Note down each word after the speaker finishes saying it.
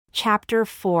Chapter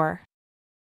 4.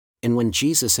 And when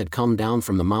Jesus had come down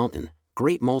from the mountain,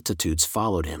 great multitudes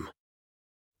followed him.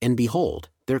 And behold,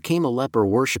 there came a leper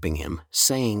worshipping him,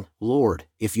 saying, Lord,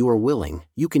 if you are willing,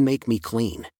 you can make me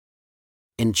clean.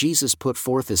 And Jesus put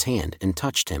forth his hand and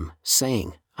touched him,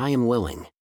 saying, I am willing.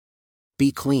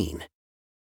 Be clean.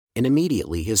 And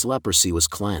immediately his leprosy was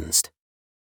cleansed.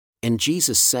 And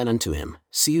Jesus said unto him,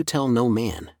 See you tell no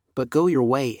man, but go your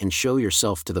way and show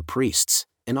yourself to the priests,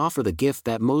 and offer the gift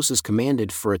that Moses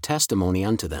commanded for a testimony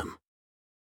unto them.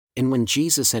 And when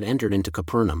Jesus had entered into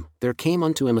Capernaum, there came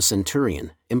unto him a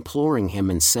centurion, imploring him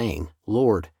and saying,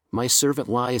 Lord, my servant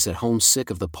lies at home sick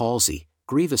of the palsy,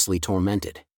 grievously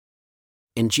tormented.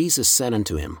 And Jesus said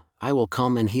unto him, I will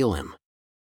come and heal him.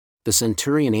 The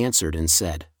centurion answered and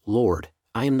said, Lord,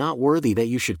 I am not worthy that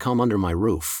you should come under my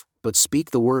roof, but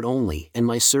speak the word only, and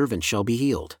my servant shall be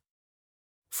healed.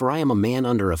 For I am a man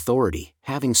under authority,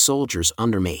 having soldiers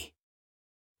under me.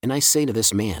 And I say to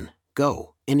this man,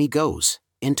 Go, and he goes,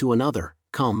 and to another,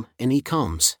 Come, and he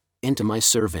comes, and to my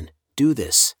servant, Do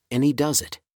this, and he does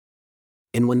it.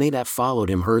 And when they that followed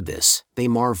him heard this, they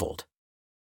marveled.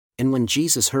 And when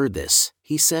Jesus heard this,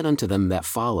 he said unto them that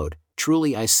followed,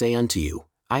 Truly I say unto you,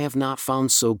 I have not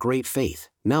found so great faith,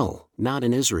 no, not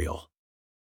in Israel.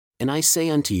 And I say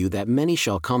unto you that many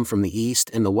shall come from the east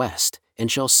and the west,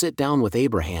 and shall sit down with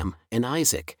Abraham, and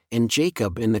Isaac, and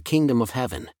Jacob in the kingdom of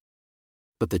heaven.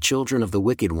 But the children of the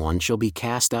wicked one shall be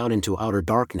cast out into outer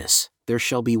darkness, there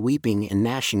shall be weeping and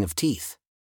gnashing of teeth.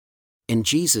 And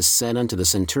Jesus said unto the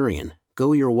centurion,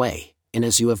 Go your way, and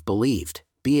as you have believed,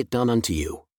 be it done unto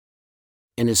you.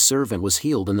 And his servant was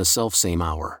healed in the selfsame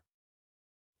hour.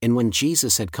 And when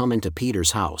Jesus had come into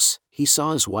Peter's house, he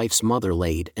saw his wife's mother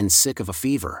laid and sick of a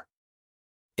fever.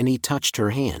 And he touched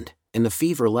her hand, and the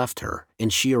fever left her,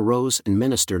 and she arose and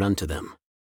ministered unto them.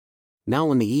 Now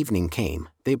when the evening came,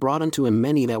 they brought unto him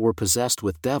many that were possessed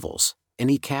with devils, and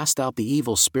he cast out the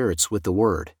evil spirits with the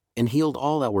word, and healed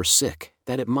all that were sick,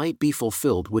 that it might be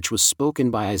fulfilled which was spoken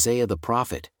by Isaiah the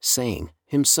prophet, saying,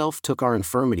 Himself took our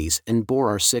infirmities and bore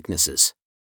our sicknesses.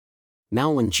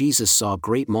 Now when Jesus saw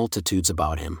great multitudes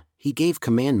about him, he gave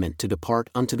commandment to depart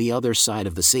unto the other side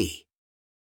of the sea.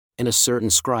 And a certain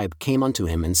scribe came unto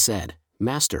him and said,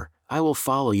 Master, I will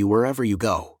follow you wherever you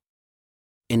go.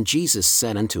 And Jesus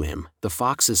said unto him, The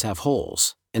foxes have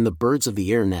holes, and the birds of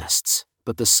the air nests,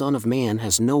 but the Son of Man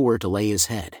has nowhere to lay his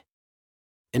head.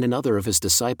 And another of his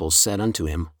disciples said unto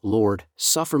him, Lord,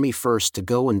 suffer me first to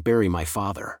go and bury my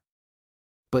father.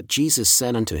 But Jesus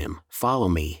said unto him, Follow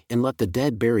me, and let the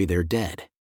dead bury their dead.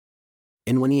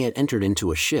 And when he had entered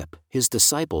into a ship, his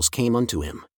disciples came unto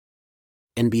him.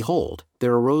 And behold,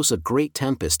 there arose a great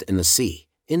tempest in the sea,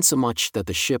 insomuch that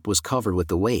the ship was covered with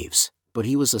the waves, but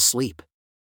he was asleep.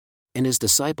 And his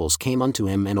disciples came unto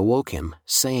him and awoke him,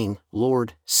 saying,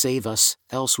 Lord, save us,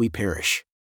 else we perish.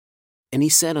 And he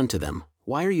said unto them,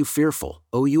 Why are you fearful,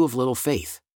 O you of little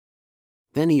faith?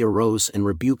 Then he arose and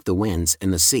rebuked the winds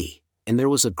and the sea, and there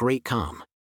was a great calm.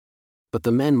 But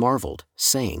the men marveled,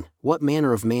 saying, What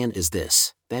manner of man is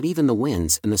this, that even the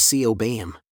winds and the sea obey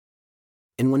him?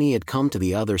 And when he had come to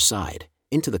the other side,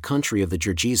 into the country of the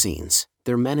Gergesenes,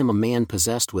 there met him a man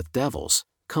possessed with devils,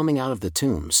 coming out of the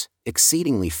tombs,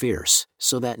 exceedingly fierce,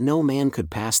 so that no man could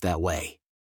pass that way.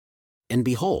 And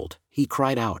behold, he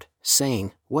cried out,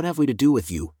 saying, What have we to do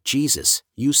with you, Jesus,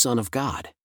 you Son of God?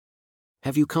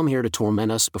 Have you come here to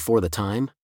torment us before the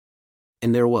time?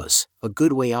 And there was, a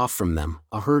good way off from them,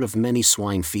 a herd of many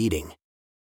swine feeding.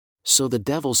 So the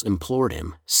devils implored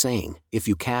him, saying, If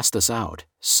you cast us out,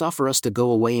 suffer us to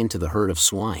go away into the herd of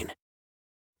swine.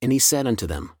 And he said unto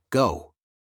them, Go.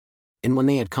 And when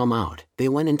they had come out, they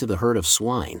went into the herd of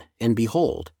swine, and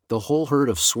behold, the whole herd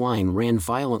of swine ran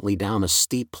violently down a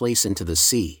steep place into the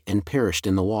sea, and perished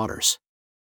in the waters.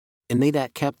 And they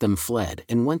that kept them fled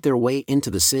and went their way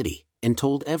into the city, and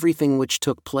told everything which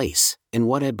took place, and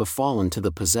what had befallen to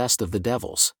the possessed of the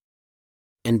devils.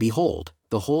 And behold,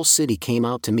 the whole city came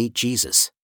out to meet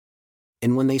Jesus.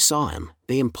 And when they saw him,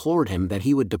 they implored him that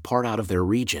he would depart out of their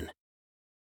region.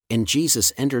 And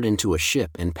Jesus entered into a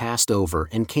ship and passed over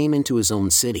and came into his own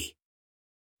city.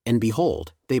 And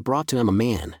behold, they brought to him a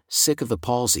man, sick of the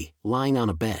palsy, lying on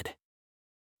a bed.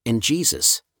 And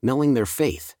Jesus, knowing their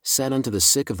faith, said unto the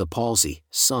sick of the palsy,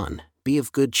 Son, be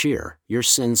of good cheer, your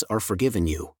sins are forgiven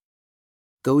you.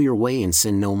 Go your way and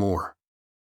sin no more.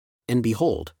 And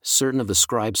behold, certain of the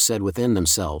scribes said within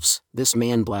themselves, This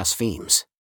man blasphemes.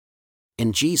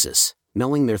 And Jesus,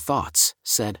 knowing their thoughts,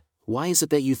 said, Why is it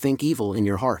that you think evil in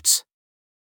your hearts?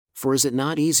 For is it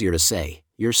not easier to say,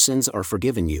 Your sins are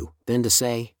forgiven you, than to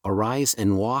say, Arise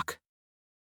and walk?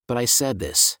 But I said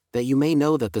this, that you may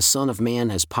know that the Son of Man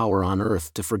has power on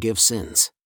earth to forgive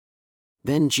sins."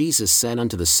 Then Jesus said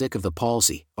unto the sick of the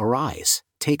palsy, "Arise,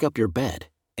 take up your bed,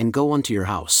 and go unto your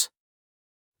house."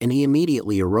 And he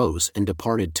immediately arose and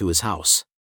departed to his house.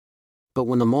 But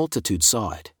when the multitude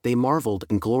saw it, they marveled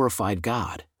and glorified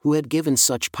God, who had given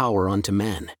such power unto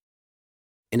men.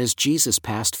 And as Jesus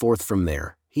passed forth from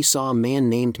there, he saw a man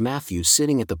named Matthew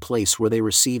sitting at the place where they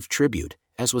received tribute,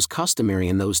 as was customary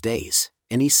in those days,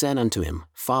 and he said unto him,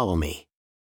 "Follow me."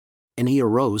 And he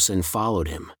arose and followed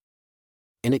him.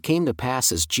 And it came to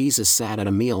pass as Jesus sat at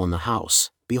a meal in the house,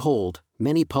 behold,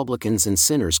 many publicans and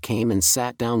sinners came and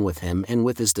sat down with him and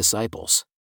with his disciples.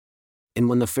 And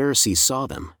when the Pharisees saw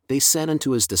them, they said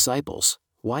unto his disciples,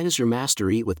 "Why does your master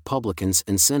eat with publicans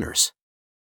and sinners?"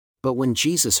 But when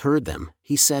Jesus heard them,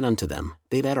 he said unto them,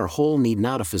 "They that are whole need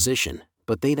not a physician,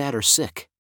 but they that are sick.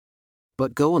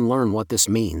 But go and learn what this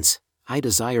means, I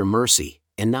desire mercy,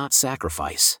 and not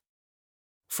sacrifice.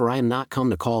 For I am not come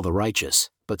to call the righteous,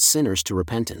 but sinners to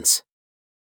repentance."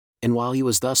 And while he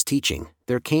was thus teaching,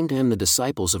 there came to him the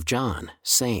disciples of John,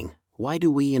 saying, "Why do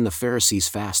we and the Pharisees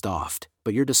fast oft,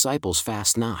 but your disciples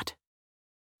fast not?"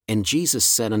 And Jesus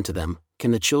said unto them, "Can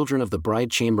the children of the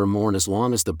bridechamber mourn as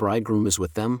long as the bridegroom is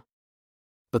with them?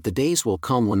 But the days will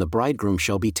come when the bridegroom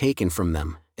shall be taken from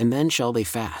them, and then shall they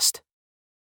fast."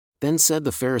 Then said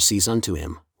the Pharisees unto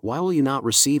him, "Why will you not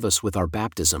receive us with our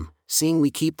baptism, seeing we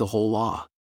keep the whole law?"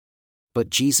 But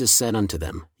Jesus said unto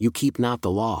them, "You keep not the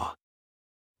law.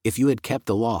 If you had kept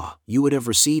the law, you would have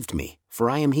received me, for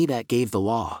I am he that gave the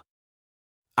law.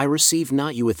 I receive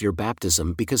not you with your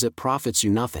baptism because it profits you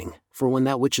nothing, for when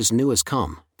that which is new is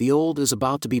come, the old is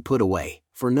about to be put away,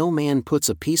 for no man puts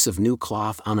a piece of new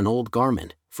cloth on an old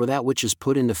garment, for that which is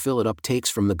put in to fill it up takes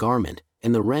from the garment,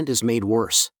 and the rent is made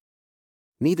worse.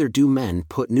 Neither do men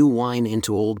put new wine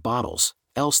into old bottles,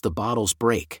 else the bottles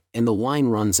break, and the wine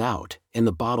runs out, and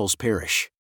the bottles perish.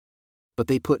 But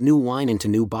they put new wine into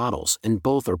new bottles, and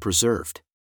both are preserved."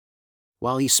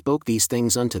 While he spoke these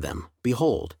things unto them,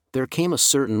 behold, there came a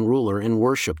certain ruler and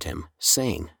worshipped him,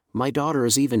 saying, "My daughter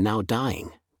is even now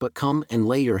dying, but come and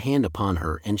lay your hand upon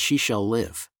her and she shall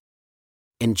live."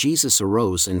 And Jesus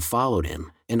arose and followed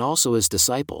him, and also his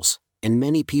disciples, and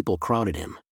many people crowded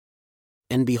him.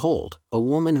 And behold, a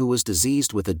woman who was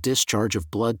diseased with a discharge of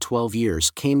blood 12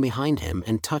 years came behind him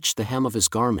and touched the hem of his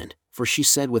garment, for she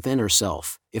said within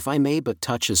herself, "If I may but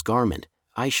touch his garment,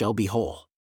 I shall be whole."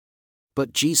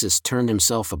 But Jesus turned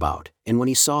himself about, and when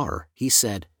he saw her, he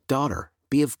said, "Daughter,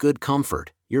 be of good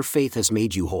comfort, your faith has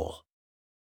made you whole."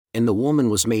 And the woman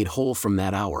was made whole from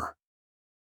that hour.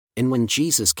 And when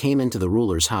Jesus came into the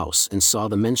ruler's house and saw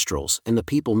the minstrels and the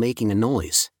people making a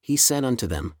noise, he said unto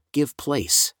them, "Give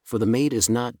place, for the maid is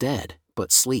not dead,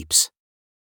 but sleeps."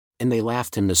 And they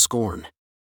laughed him to scorn.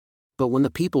 But when the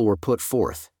people were put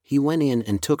forth, he went in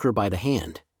and took her by the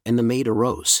hand, and the maid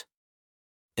arose.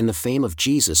 And the fame of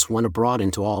Jesus went abroad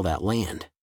into all that land.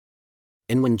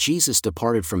 And when Jesus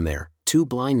departed from there, 2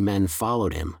 blind men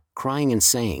followed him, crying and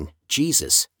saying,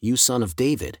 "Jesus, you Son of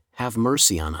David, have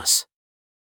mercy on us."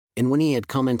 And when he had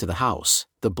come into the house,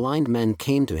 the blind men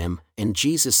came to him, and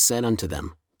Jesus said unto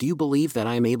them, "Do you believe that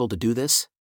I am able to do this?"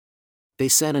 They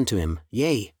said unto him,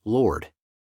 "Yea, Lord."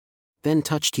 Then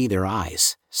touched he their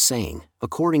eyes, saying,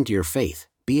 "According to your faith,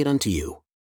 be it unto you."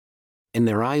 And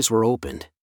their eyes were opened.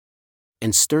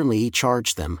 And sternly he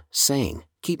charged them, saying,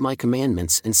 "Keep my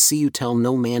commandments and see you tell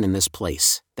no man in this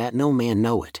place, that no man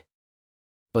know it."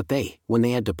 But they, when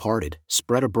they had departed,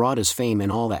 spread abroad his fame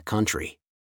in all that country.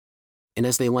 And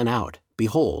as they went out,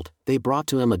 behold, they brought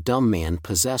to him a dumb man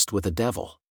possessed with a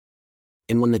devil.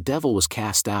 And when the devil was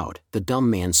cast out, the dumb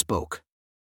man spoke.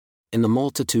 And the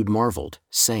multitude marveled,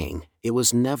 saying, "It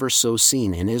was never so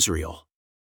seen in Israel."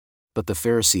 But the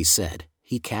Pharisees said,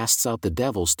 "He casts out the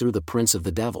devils through the prince of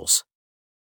the devils."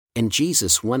 And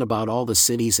Jesus went about all the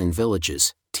cities and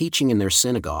villages, teaching in their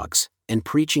synagogues, and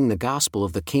preaching the gospel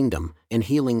of the kingdom, and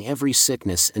healing every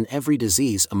sickness and every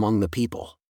disease among the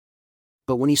people.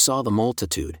 But when he saw the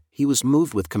multitude, he was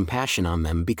moved with compassion on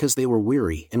them because they were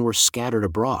weary and were scattered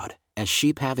abroad, as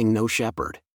sheep having no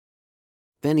shepherd.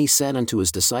 Then he said unto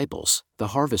his disciples, "The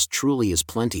harvest truly is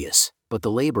plenteous, but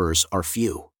the laborers are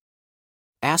few.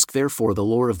 Ask therefore the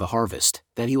Lord of the harvest,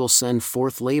 that he will send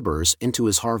forth laborers into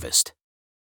his harvest."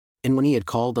 And when he had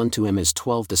called unto him his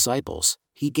 12 disciples,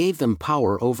 he gave them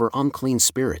power over unclean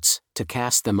spirits, to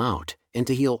cast them out, and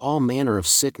to heal all manner of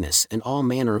sickness and all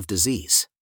manner of disease.